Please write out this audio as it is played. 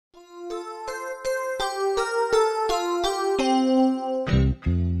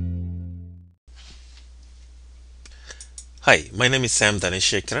Hi, my name is Sam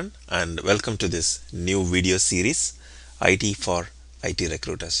Dhaneshekaran and welcome to this new video series, IT for IT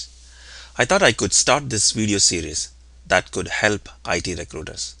recruiters. I thought I could start this video series that could help IT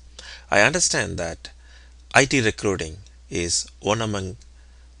recruiters. I understand that IT recruiting is one among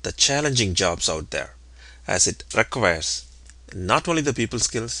the challenging jobs out there as it requires not only the people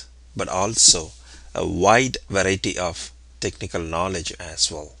skills but also a wide variety of technical knowledge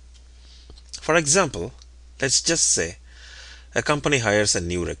as well. For example, let's just say a company hires a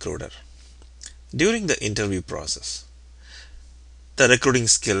new recruiter. During the interview process, the recruiting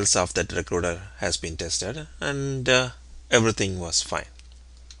skills of that recruiter has been tested and everything was fine.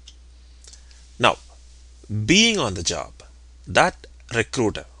 Now, being on the job, that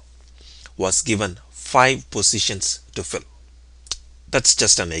recruiter was given 5 positions to fill. That's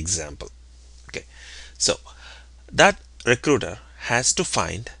just an example. Okay. So, that recruiter has to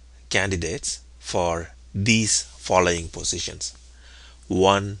find candidates for these following positions.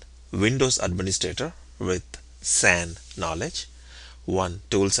 One Windows administrator with SAN knowledge, one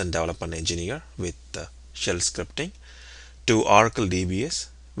tools and development engineer with shell scripting, two Oracle DBAs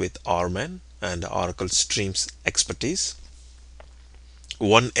with RMAN and Oracle Streams expertise,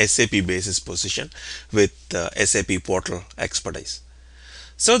 one SAP basis position with SAP portal expertise.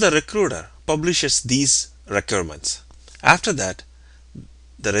 So the recruiter publishes these requirements. After that,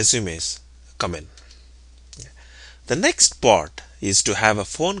 the resumes come in. The next part is to have a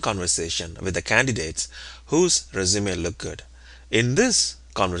phone conversation with the candidates whose resume look good. In this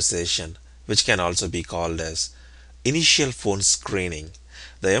conversation, which can also be called as initial phone screening,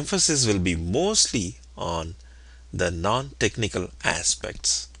 the emphasis will be mostly on the non-technical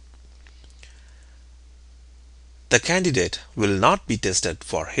aspects. The candidate will not be tested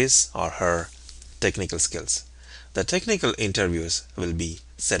for his or her technical skills. The technical interviews will be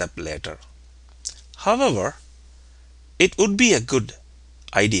set up later. However, it would be a good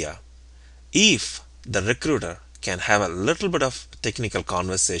idea if the recruiter can have a little bit of technical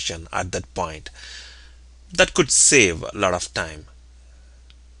conversation at that point. That could save a lot of time.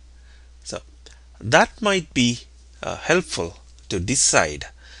 So that might be helpful to decide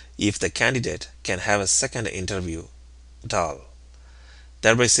if the candidate can have a second interview at all,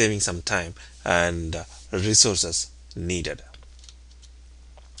 thereby saving some time and resources needed.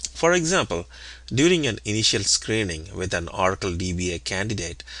 For example, during an initial screening with an Oracle DBA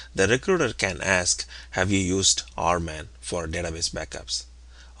candidate, the recruiter can ask, have you used RMAN for database backups?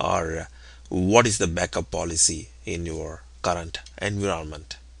 Or what is the backup policy in your current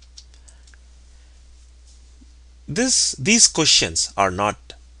environment? These questions are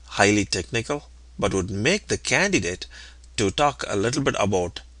not highly technical, but would make the candidate to talk a little bit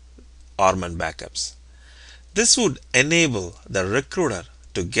about RMAN backups. This would enable the recruiter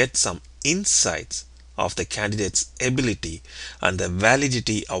to get some insights of the candidate's ability and the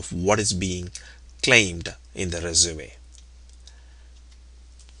validity of what is being claimed in the resume.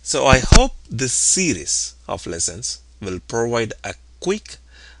 So I hope this series of lessons will provide a quick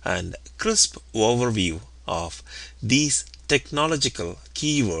and crisp overview of these technological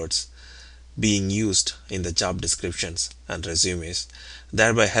keywords being used in the job descriptions and resumes,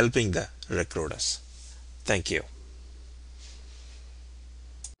 thereby helping the recruiters. Thank you.